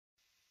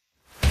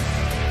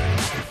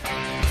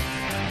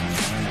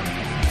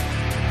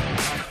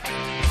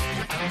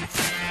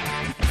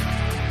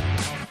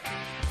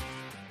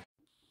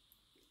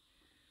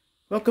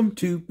Welcome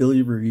to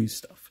Billy Reviews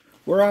Stuff,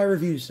 where I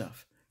review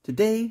stuff.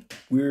 Today,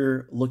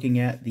 we're looking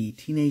at the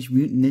Teenage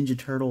Mutant Ninja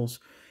Turtles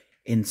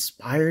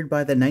inspired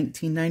by the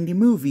 1990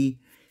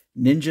 movie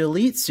Ninja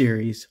Elite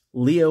series,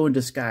 Leo in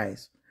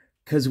Disguise.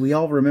 Because we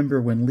all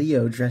remember when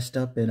Leo dressed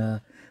up in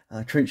a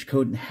trench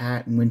coat and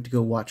hat and went to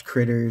go watch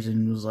Critters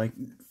and was like,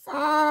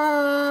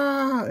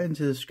 "Fah!"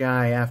 into the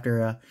sky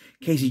after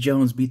Casey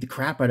Jones beat the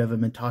crap out of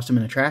him and tossed him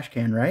in a trash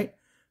can, right?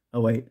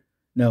 Oh, wait.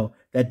 No,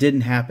 that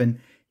didn't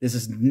happen. This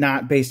is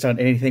not based on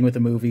anything with the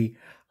movie.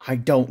 I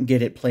don't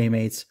get it,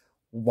 Playmates.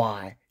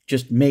 Why?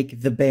 Just make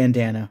the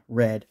bandana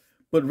red.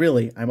 But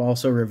really, I'm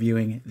also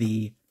reviewing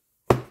the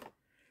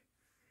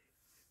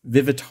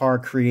Vivitar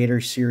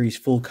Creator Series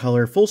Full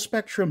Color, Full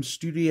Spectrum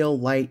Studio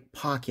Light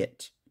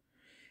Pocket.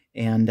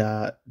 And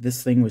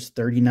this thing was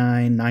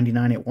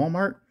 $39.99 at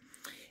Walmart.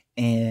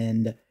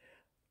 And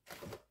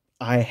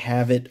I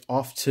have it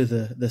off to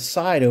the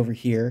side over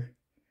here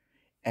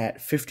at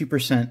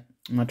 50%.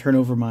 I'm gonna turn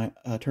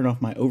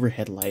off my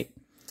overhead light,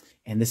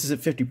 and this is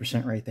at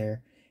 50% right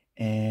there.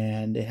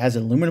 And it has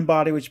an aluminum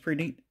body, which is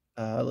pretty neat.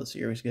 Let's see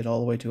here, let's get all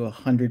the way to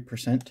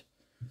 100%.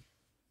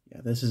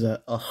 Yeah, this is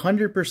a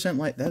 100%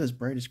 light. That is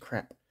bright as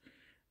crap.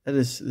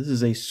 This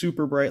is a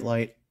super bright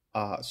light.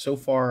 So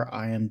far,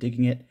 I am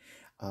digging it.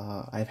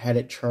 I've had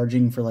it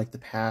charging for like the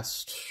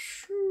past,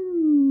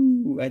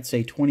 I'd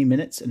say 20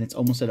 minutes, and it's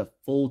almost at a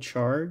full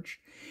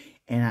charge.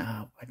 And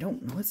I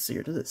don't know. Let's see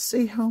here. Does it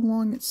say how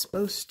long it's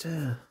supposed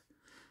to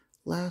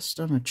last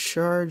on a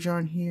charge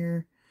on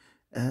here?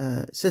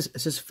 It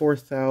says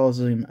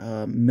 4,000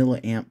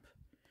 milliamp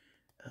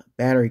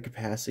battery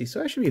capacity, so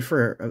that should be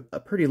for a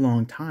pretty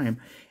long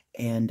time.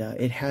 And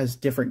it has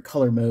different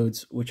color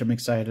modes, which I'm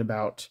excited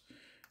about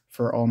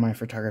for all my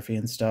photography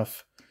and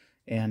stuff,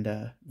 and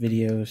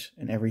videos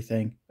and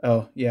everything.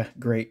 Oh yeah,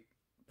 great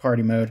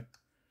party mode.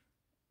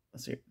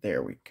 Let's see.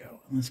 There we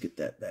go. Let's get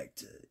that back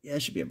to, yeah,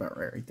 it should be about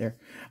right there.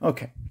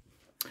 Okay.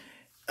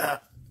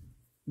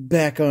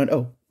 Back on.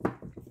 Oh,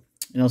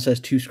 it also has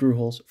 2 screw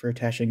holes for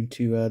attaching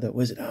to the,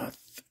 was it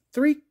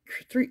 3/8,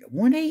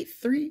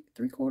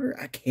 3/4?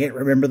 I can't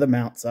remember the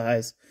mount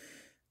size.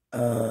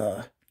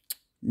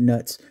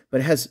 Nuts. But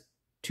it has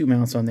 2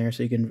 mounts on there,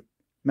 so you can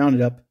mount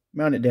it up,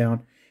 mount it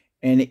down,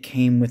 and it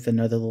came with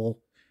another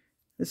little.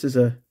 This is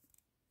a.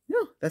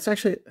 No, that's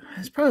actually,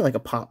 it's probably like a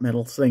pop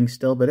metal thing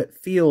still, but it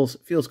feels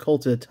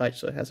cold to the touch,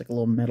 so it has like a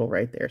little metal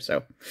right there.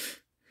 So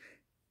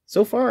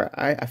far,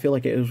 I feel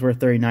like it was worth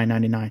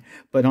 $39.99.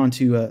 But on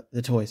to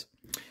the toys.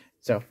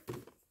 So,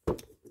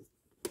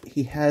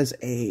 he has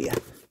a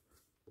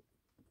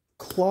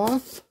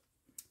cloth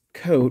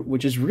coat,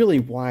 which is really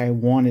why I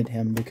wanted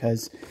him,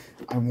 because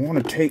I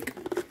want to take,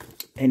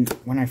 and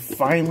when I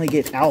finally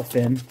get Alf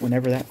in,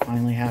 whenever that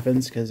finally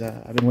happens, because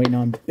I've been waiting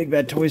on Big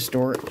Bad Toy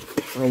Store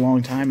for a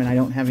long time, and I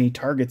don't have any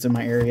Targets in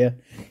my area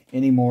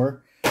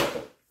anymore.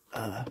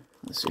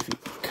 Let's see if you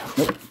come.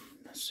 Nope.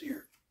 Let's see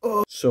here.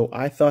 Oh. So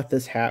I thought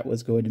this hat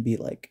was going to be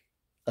like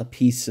a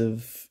piece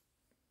of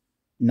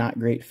not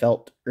great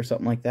felt or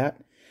something like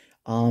that.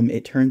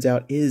 It turns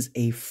out is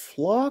a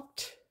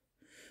flocked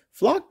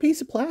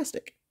piece of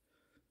plastic.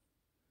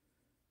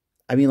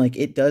 I mean, like,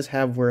 it does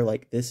have where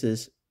like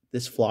this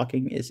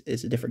flocking is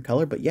a different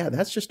color, but yeah,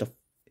 that's just it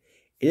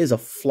is a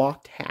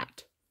flocked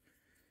hat.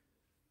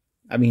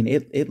 I mean,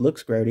 it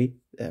looks grody.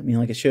 I mean,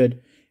 like it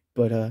should,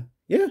 but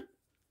yeah,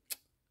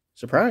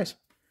 surprise.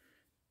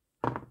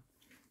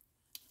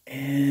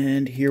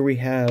 And here we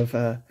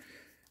have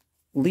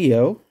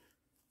Leo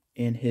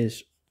in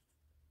his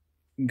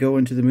go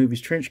into the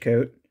movies trench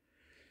coat.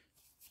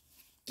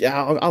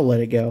 Yeah, I'll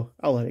let it go.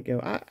 I'll let it go.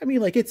 I mean,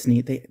 like, it's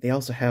neat. They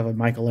also have a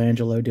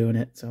Michelangelo doing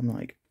it, so I'm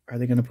like, are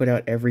they going to put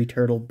out every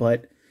turtle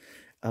but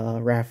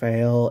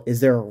Raphael?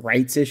 Is there a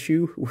rights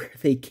issue where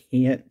they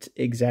can't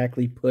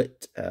exactly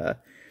put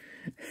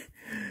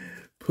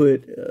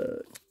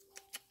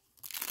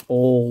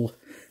old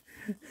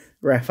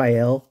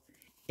Raphael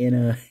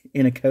in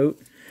a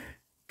coat?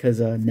 Because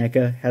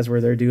NECA has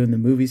where they're doing the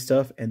movie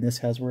stuff, and this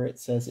has where it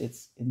says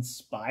it's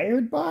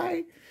inspired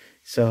by.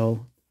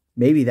 So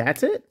maybe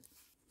that's it.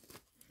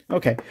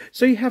 Okay,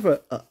 so you have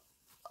a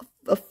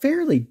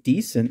fairly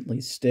decently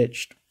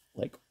stitched,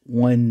 like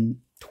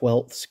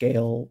 1/12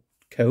 scale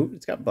coat.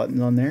 It's got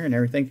buttons on there and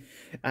everything.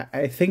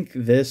 I think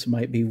this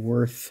might be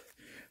worth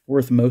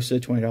most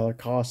of the $20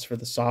 cost for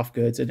the soft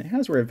goods, and it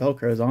has where it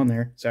Velcro's on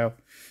there. So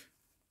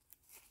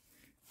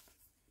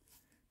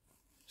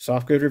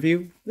soft good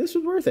review. This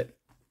was worth it.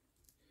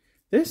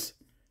 This,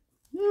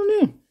 I don't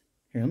know.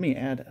 Here, let me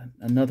add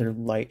another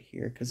light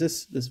here, because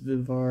this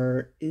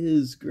Vivitar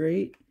is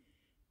great.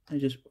 I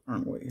just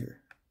arm way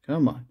here.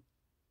 Come on.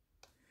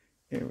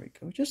 There we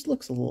go. It just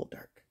looks a little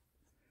dark.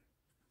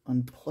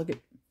 Unplug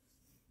it.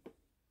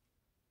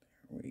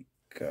 There we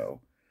go.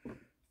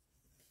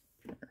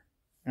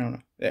 I don't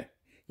know.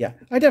 Yeah.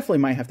 I definitely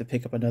might have to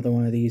pick up another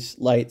one of these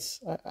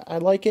lights. I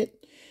like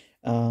it.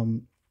 I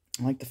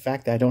like the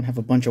fact that I don't have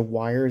a bunch of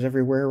wires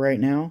everywhere right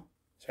now.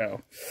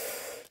 So,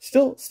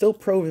 still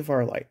pro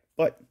Vivitar light,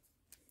 but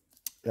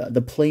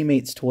the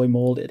Playmates toy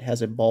mold, it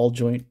has a ball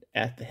joint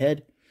at the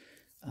head.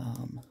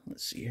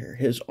 Let's see here.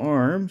 His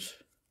arms.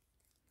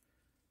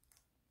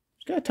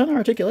 He's got a ton of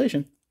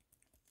articulation.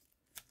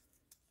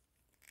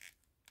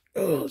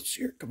 Oh, let's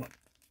see here. Come on.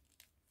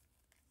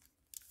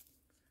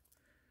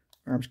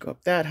 Arms go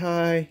up that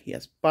high. He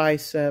has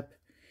bicep.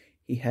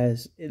 He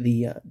has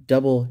the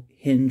double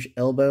hinge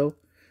elbow.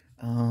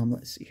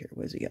 Let's see here.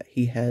 What does he got?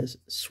 He has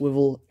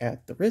swivel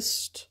at the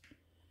wrist.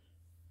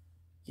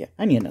 Yeah,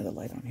 I need another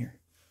light on here.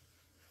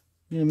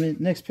 You know,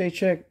 next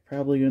paycheck,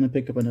 probably going to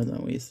pick up another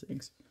one of these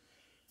things.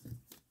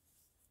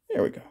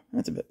 There we go.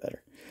 That's a bit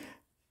better.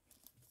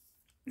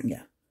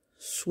 Yeah.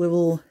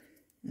 Swivel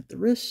at the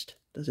wrist.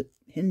 Does it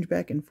hinge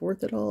back and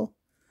forth at all?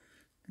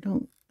 I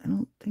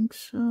don't think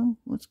so.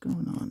 What's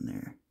going on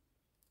there?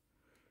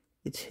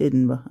 It's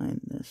hidden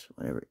behind this.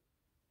 Whatever.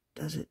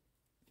 Does it?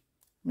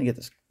 Let me get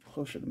this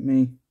closer to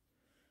me.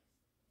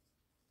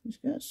 He's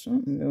got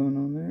something going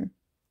on there.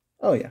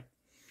 Oh, yeah.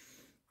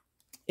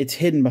 It's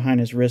hidden behind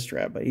his wrist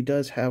strap, but he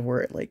does have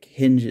where it like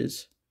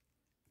hinges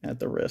at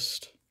the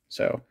wrist.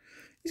 So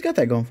he's got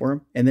that going for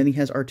him. And then he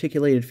has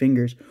articulated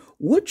fingers,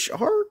 which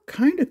are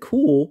kind of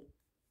cool.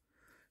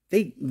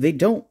 They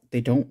don't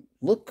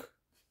look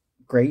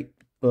great,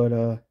 but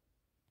oh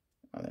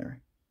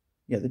there.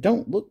 Yeah, they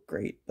don't look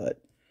great,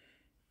 but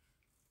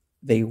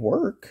they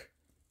work.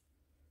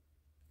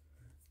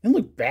 They don't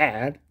look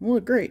bad. They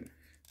look great.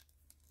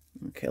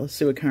 Okay, let's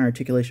see what kind of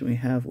articulation we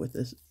have with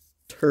this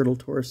turtle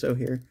torso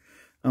here.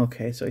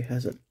 Okay, so he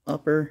has an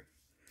upper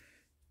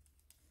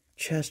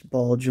chest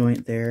ball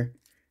joint there.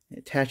 It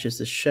attaches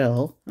the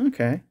shell.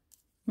 Okay,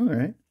 all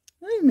right,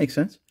 that makes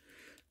sense.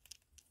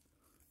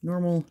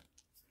 Normal.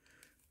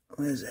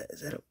 What is that?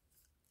 Is that a?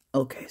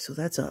 Okay, so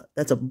that's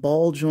a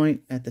ball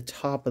joint at the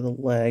top of the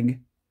leg.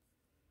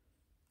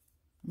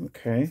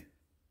 Okay,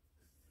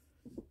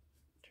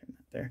 turn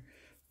that there.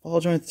 Ball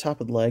joint at the top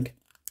of the leg.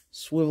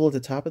 Swivel at the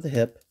top of the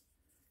hip.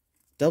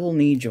 Double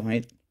knee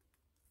joint.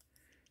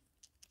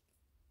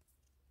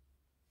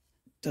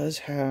 Does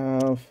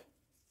have,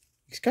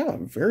 he's got a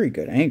very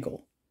good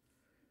ankle.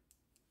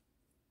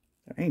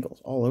 The ankle's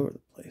all over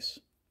the place.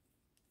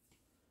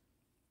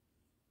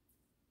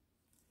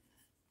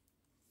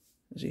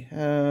 Does he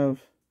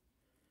have,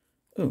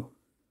 oh,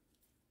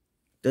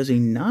 does he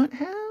not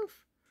have?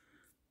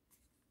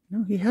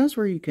 No, he has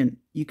where you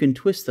can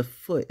twist the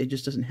foot. It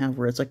just doesn't have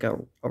where it's like a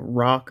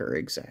rocker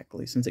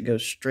exactly, since it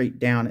goes straight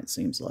down, it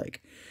seems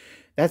like.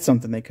 That's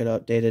something they could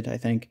have updated, I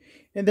think.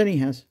 And then he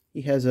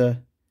has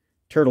a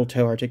turtle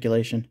toe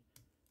articulation.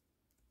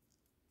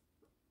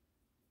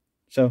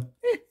 So,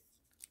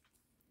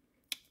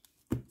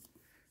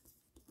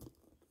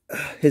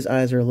 his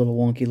eyes are a little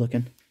wonky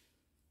looking.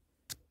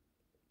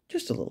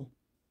 Just a little.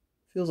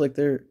 Feels like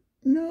they're,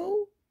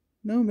 no,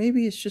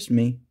 maybe it's just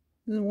me.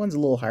 One's a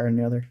little higher than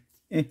the other.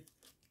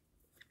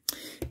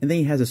 And then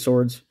he has his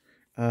swords.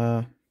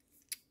 Rubbery,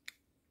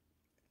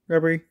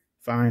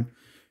 fine.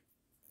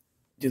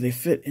 Do they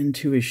fit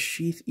into his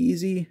sheath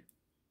easy?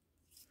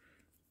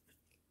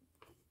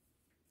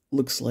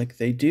 Looks like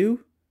they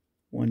do.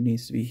 One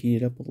needs to be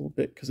heated up a little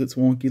bit because it's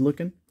wonky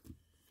looking.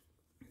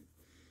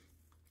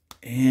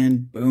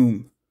 And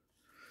boom.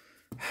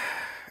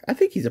 I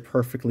think he's a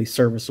perfectly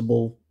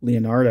serviceable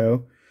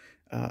Leonardo.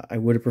 I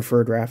would have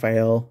preferred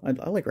Raphael.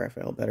 I like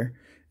Raphael better.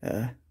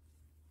 And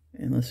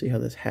let's see how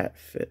this hat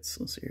fits.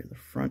 Let's see here, the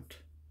front.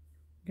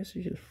 I guess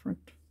it's the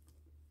front.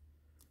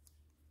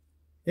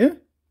 Yeah.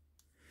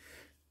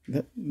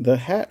 The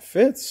hat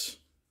fits.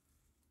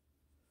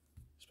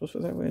 It's supposed to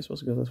go that way. It's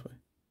supposed to go this way.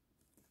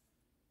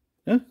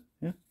 Yeah.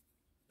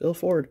 Bill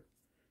Ford.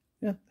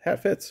 Yeah,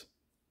 hat fits.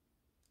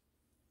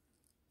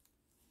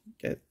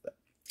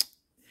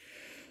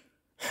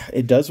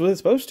 It does what it's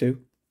supposed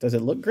to. Does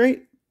it look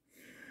great?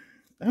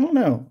 I don't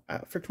know.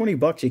 For 20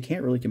 bucks, you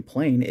can't really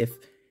complain. If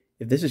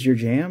this is your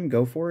jam,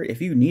 go for it.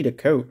 If you need a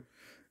coat,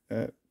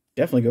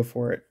 definitely go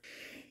for it.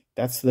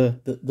 That's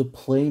the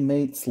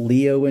Playmates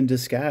Leo in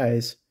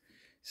disguise.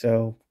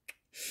 So,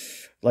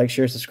 like,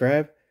 share,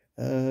 subscribe.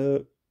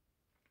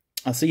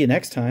 I'll see you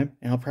next time,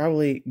 and I'll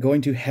probably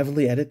going to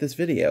heavily edit this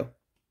video.